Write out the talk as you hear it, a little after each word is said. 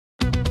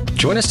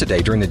Join us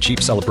today during the Jeep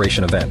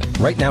Celebration event.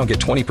 Right now, get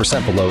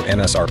 20% below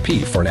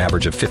MSRP for an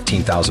average of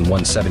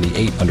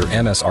 $15,178 under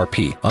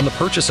MSRP on the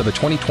purchase of a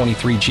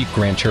 2023 Jeep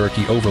Grand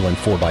Cherokee Overland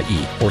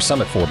 4xE or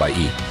Summit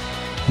 4xE.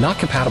 Not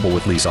compatible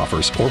with lease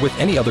offers or with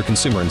any other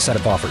consumer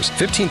incentive offers.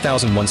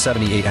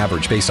 $15,178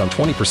 average based on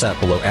 20%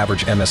 below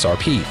average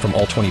MSRP from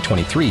all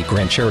 2023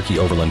 Grand Cherokee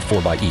Overland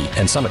 4xE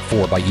and Summit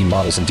 4xE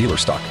models in dealer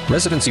stock.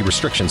 Residency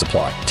restrictions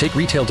apply. Take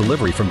retail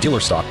delivery from dealer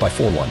stock by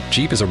 4/1.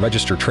 Jeep is a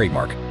registered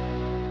trademark.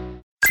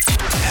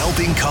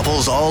 Helping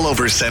couples all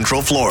over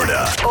Central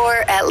Florida.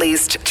 Or at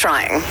least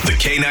trying. The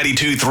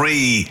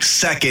K92-3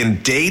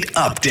 Second Date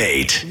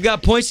Update. We've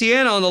got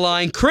Poinciana on the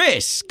line.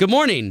 Chris, good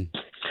morning.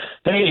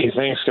 Hey,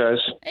 thanks, guys.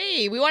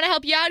 Hey, we want to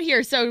help you out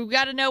here, so we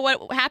got to know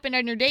what happened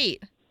on your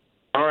date.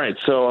 All right,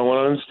 so I went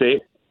on this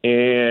date,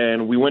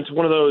 and we went to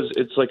one of those,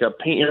 it's like a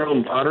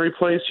paint-your-own pottery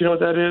place. You know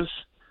what that is?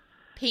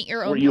 Paint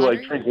your own Where you, pottery?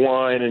 like, drink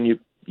wine, and you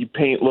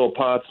paint little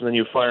pots, and then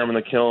you fire them in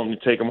the kiln, and you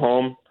take them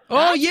home. Oh,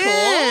 That's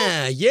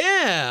yeah. cool.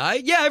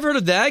 Yeah, I've heard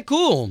of that.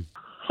 Cool.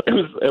 It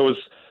was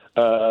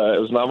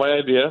not my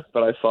idea,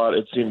 but I thought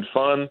it seemed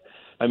fun.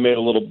 I made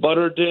a little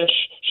butter dish.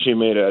 She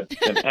made an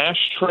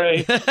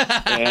ashtray,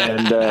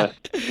 and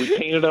we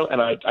painted them.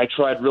 And I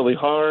tried really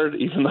hard,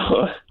 even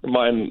though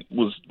mine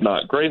was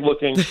not great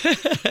looking.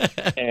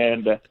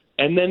 and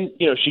then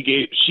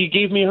she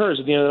gave me hers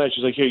at the end of the night.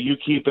 She's like, "Here, you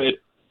keep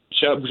it,"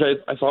 which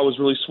I thought was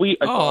really sweet.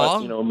 I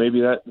thought,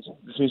 maybe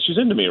this means she's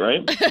into me,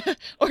 right?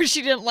 Or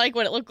she didn't like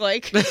what it looked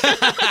like.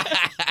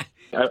 I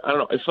don't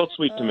know. It felt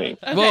sweet to me.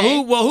 Okay.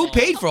 Well, who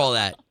paid for all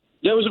that?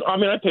 Yeah, it was. I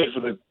mean, I paid for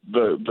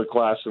the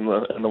glass and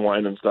the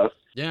wine and stuff.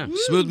 Yeah,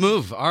 smooth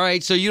move. All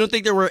right, so you don't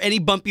think there were any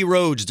bumpy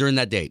roads during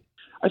that date?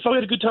 I thought we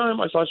had a good time.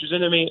 I thought she was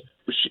into me.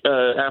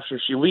 After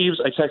she leaves,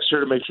 I text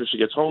her to make sure she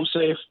gets home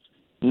safe.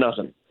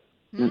 Nothing.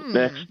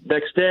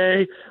 Next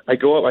day, I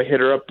go up. I hit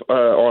her up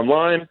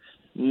online.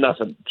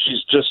 Nothing.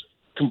 She's just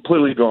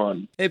completely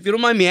gone. If you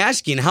don't mind me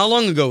asking, how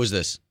long ago was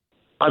this?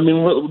 I mean,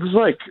 it was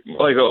like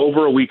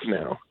over a week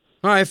now.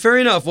 All right, fair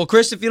enough. Well,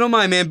 Chris, if you don't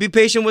mind, man, be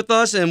patient with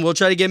us, and we'll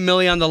try to get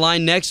Millie on the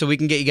line next so we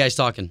can get you guys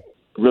talking.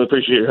 Really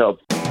appreciate your help.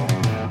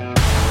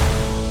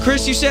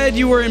 Chris, you said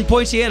you were in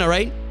Poinciana,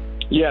 right?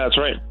 Yeah, that's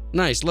right.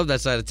 Nice. Love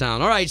that side of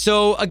town. All right,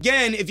 so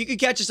again, if you could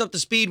catch us up to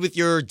speed with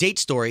your date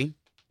story.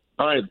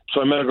 All right,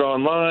 so I met a girl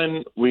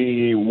online.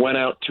 We went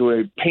out to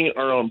a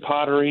paint-our-own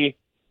pottery.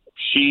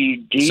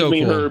 She gave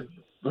me her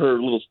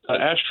little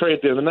ashtray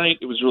at the end of the night.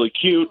 It was really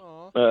cute.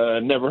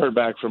 Never heard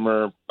back from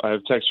her.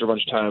 I've texted her a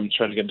bunch of times,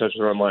 tried to get in touch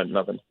with her online,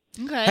 nothing.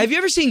 Okay. Have you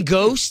ever seen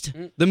Ghost?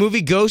 The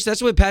movie Ghost?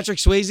 That's with Patrick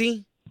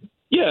Swayze?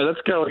 Yeah, that's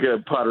kind of like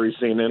a pottery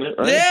scene in it,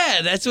 right?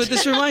 Yeah, that's what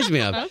this reminds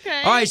me of.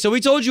 Okay. All right, so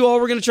we told you all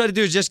we're going to try to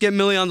do is just get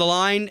Millie on the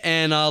line,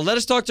 and let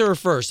us talk to her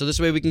first, so this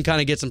way we can kind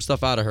of get some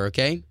stuff out of her,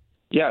 okay?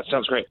 Yeah,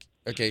 sounds great.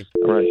 Okay.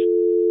 All right.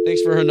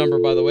 Thanks for her number,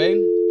 by the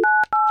way.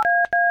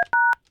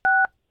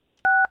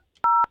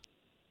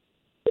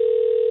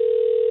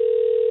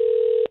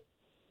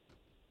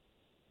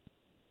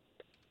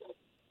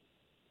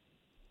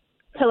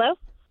 Hello?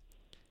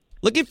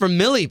 Looking for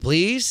Millie,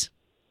 please.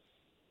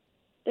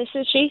 This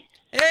is she.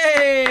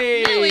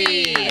 Hey!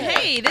 Millie.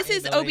 Hey, this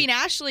is Obie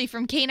Ashley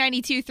from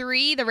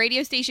K92.3, the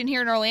radio station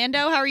here in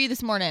Orlando. How are you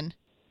this morning?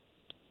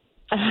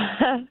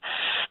 Hi,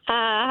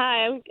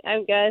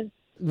 I'm good.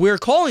 We're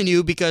calling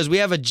you because we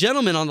have a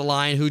gentleman on the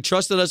line who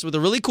trusted us with a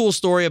really cool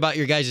story about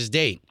your guys'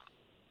 date.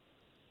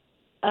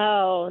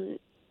 Oh,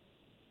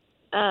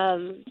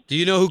 Do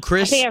you know who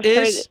Chris I think I've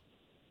is? heard.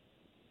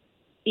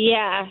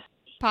 Yeah,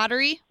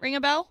 Pottery, ring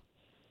a bell?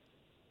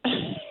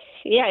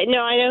 yeah.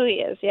 No, I know who he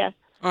is. Yeah.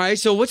 All right,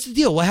 so what's the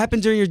deal? What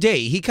happened during your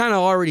date? He kind of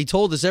already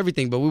told us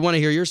everything, but we want to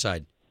hear your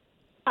side.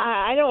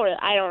 I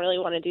don't really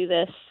want to do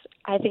this.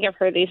 I think I've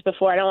heard these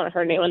before. I don't want to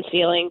hurt anyone's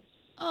feelings.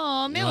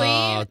 Oh, Millie,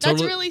 Oh, that's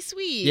totally- really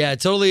sweet. Yeah,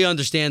 totally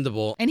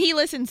understandable. And he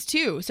listens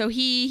too, so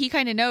he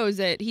kind of knows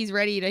that he's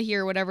ready to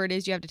hear whatever it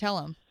is you have to tell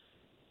him.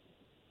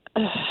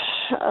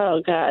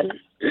 Oh God.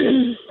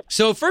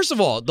 So first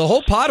of all, the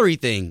whole pottery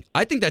thing,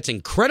 I think that's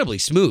incredibly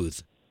smooth.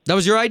 That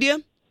was your idea?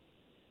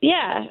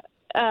 Yeah.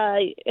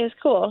 It's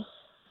cool.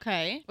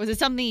 Okay. Was it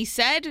something he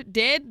said,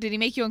 did? Did he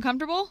make you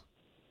uncomfortable?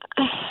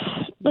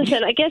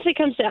 Listen, I guess it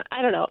comes down.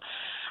 I don't know.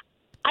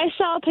 I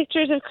saw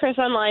pictures of Chris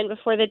online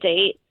before the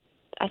date.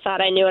 I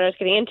thought I knew what I was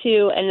getting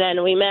into, and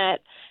then we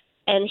met,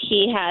 and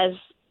he has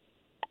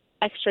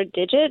extra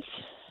digits.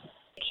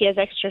 He has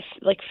extra,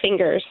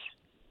 fingers.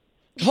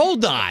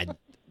 Hold on.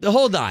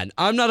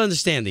 I'm not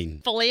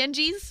understanding.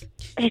 Phalanges?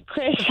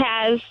 Chris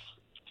has,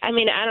 I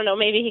don't know,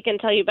 maybe he can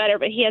tell you better,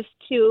 but he has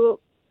 2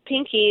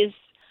 pinkies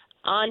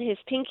on his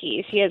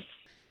pinkies. He has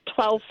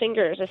 12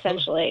 fingers,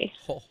 essentially.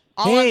 All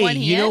on one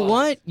hand?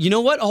 You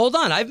know what? Hold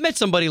on. I've met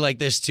somebody like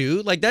this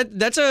too. Like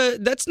that's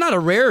not a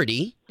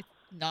rarity.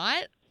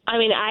 Not?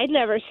 I'd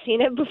never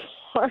seen it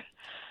before.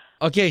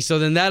 Okay, so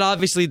then that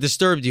obviously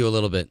disturbed you a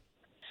little bit.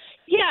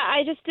 Yeah,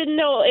 I just didn't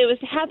know it was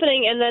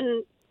happening, and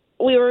then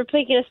we were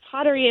making this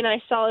pottery, and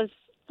I saw his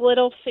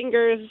little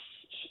fingers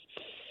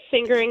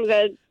fingering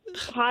the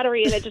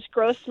pottery, and it just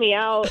grossed me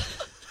out.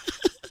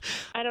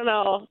 I don't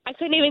know. I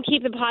couldn't even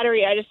keep the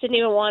pottery. I just didn't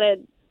even want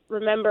to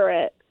remember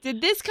it.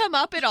 Did this come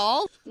up at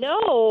all?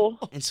 No.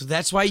 And so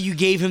that's why you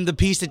gave him the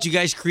piece that you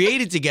guys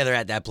created together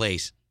at that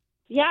place.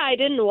 Yeah, I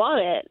didn't want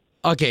it.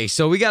 Okay,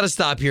 so we got to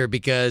stop here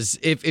because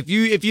if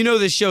you know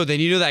this show, then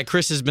you know that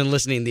Chris has been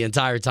listening the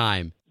entire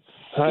time.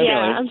 Hi, Yeah,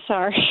 Millie. I'm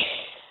sorry.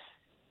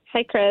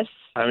 Hi, Chris.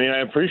 I mean, I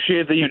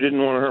appreciate that you didn't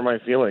want to hurt my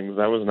feelings.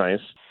 That was nice.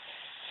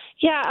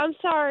 Yeah, I'm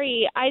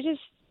sorry. I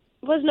just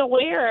wasn't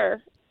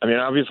aware. I mean,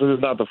 obviously, this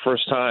is not the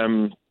first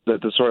time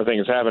that this sort of thing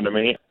has happened to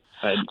me.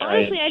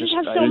 Honestly, I just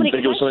have so I didn't many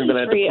think it was something that I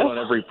had questions to for put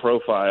on every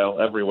profile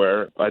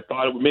everywhere. I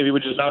thought maybe it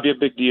would just not be a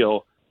big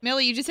deal.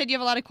 Millie, you just said you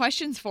have a lot of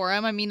questions for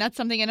him. I mean, that's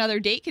something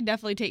another date could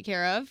definitely take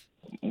care of.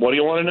 What do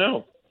you want to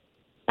know?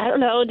 I don't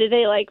know. Did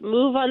they,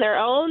 move on their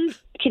own?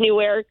 Can you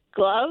wear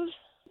gloves?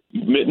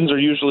 Mittens are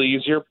usually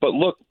easier, but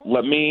look,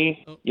 let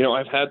me,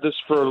 I've had this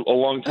for a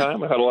long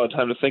time. I've had a lot of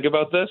time to think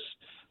about this.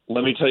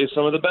 Let me tell you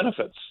some of the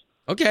benefits.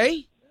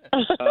 Okay.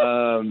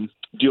 Do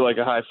you like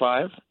a high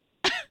five?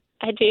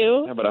 I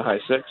do. How about a high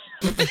six?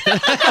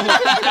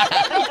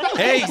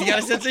 Hey, you got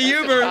a sense of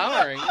humor.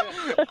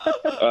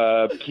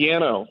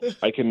 Piano.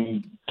 I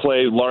can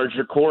play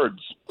larger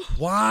chords.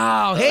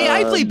 Wow. Hey,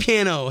 I play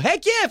piano.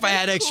 Heck yeah, if I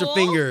had extra Cool.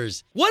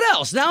 fingers. What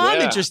else? Now I'm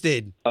Yeah.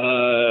 interested.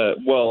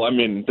 Well, I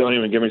mean, don't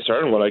even get me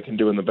started on what I can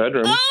do in the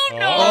bedroom.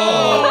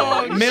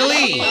 Oh, no.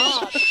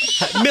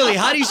 Millie,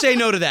 how do you say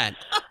no to that?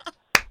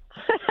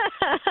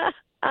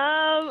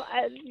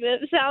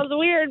 It sounds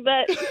weird,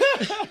 but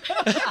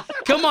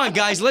Come on,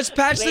 guys, let's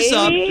patch this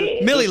up.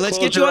 Maybe. Millie, Just let's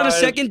close get you your on a eyes.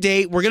 second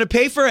date. We're going to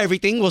pay for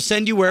everything. We'll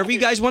send you wherever you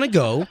guys want to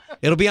go.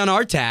 It'll be on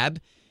our tab,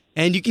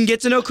 and you can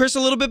get to know Chris a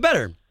little bit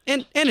better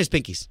and his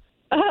pinkies.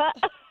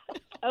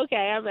 okay,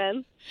 I'm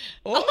in.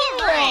 All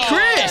right.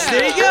 Chris,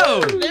 there you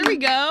go. There we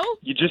go.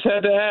 You just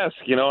had to ask.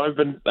 I've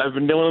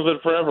been dealing with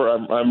it forever.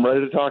 I'm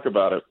ready to talk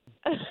about it.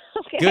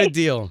 Okay. Good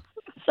deal.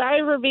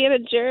 Sorry for being a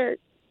jerk.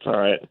 It's all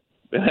right.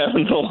 It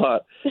happens a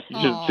lot. You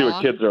should see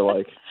what kids are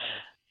like.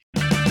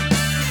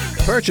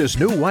 Purchase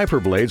new wiper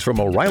blades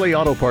from O'Reilly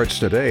Auto Parts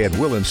today and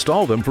we'll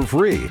install them for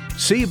free.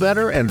 See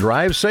better and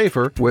drive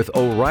safer with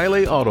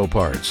O'Reilly Auto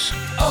Parts.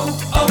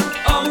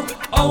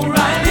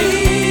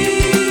 O'Reilly